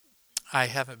I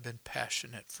haven't been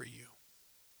passionate for you.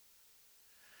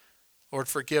 Lord,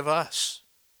 forgive us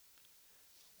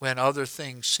when other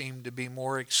things seem to be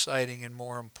more exciting and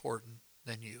more important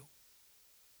than you.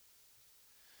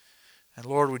 And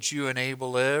Lord, would you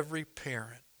enable every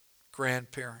parent,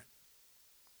 grandparent,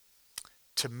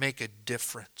 to make a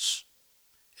difference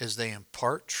as they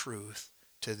impart truth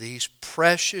to these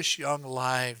precious young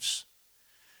lives,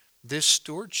 this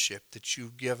stewardship that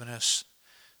you've given us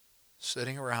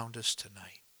sitting around us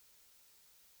tonight.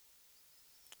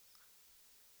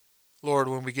 Lord,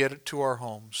 when we get to our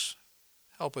homes,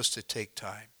 help us to take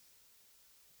time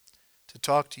to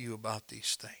talk to you about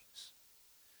these things.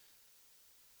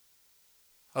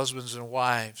 Husbands and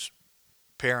wives,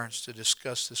 parents, to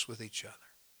discuss this with each other.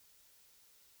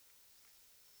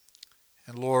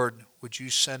 And Lord, would you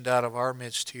send out of our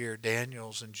midst here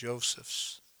Daniels and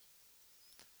Josephs,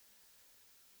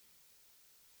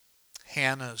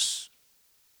 Hannahs,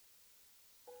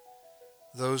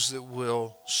 those that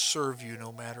will serve you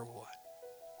no matter what.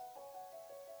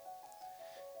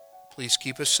 Please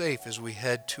keep us safe as we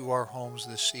head to our homes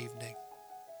this evening.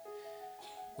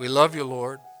 We love you,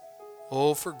 Lord.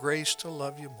 Oh, for grace to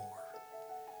love you more.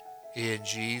 In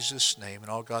Jesus' name, and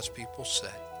all God's people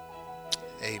said,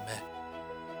 amen.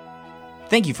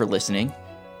 Thank you for listening.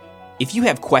 If you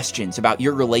have questions about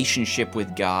your relationship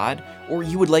with God, or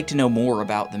you would like to know more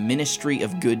about the ministry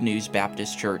of Good News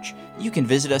Baptist Church, you can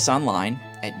visit us online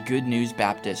at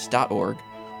goodnewsbaptist.org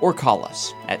or call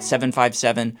us at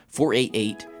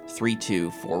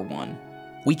 757-488-3241.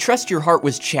 We trust your heart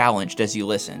was challenged as you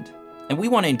listened, and we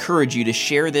want to encourage you to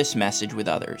share this message with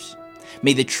others.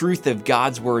 May the truth of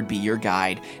God's Word be your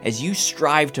guide as you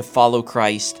strive to follow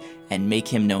Christ and make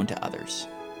Him known to others.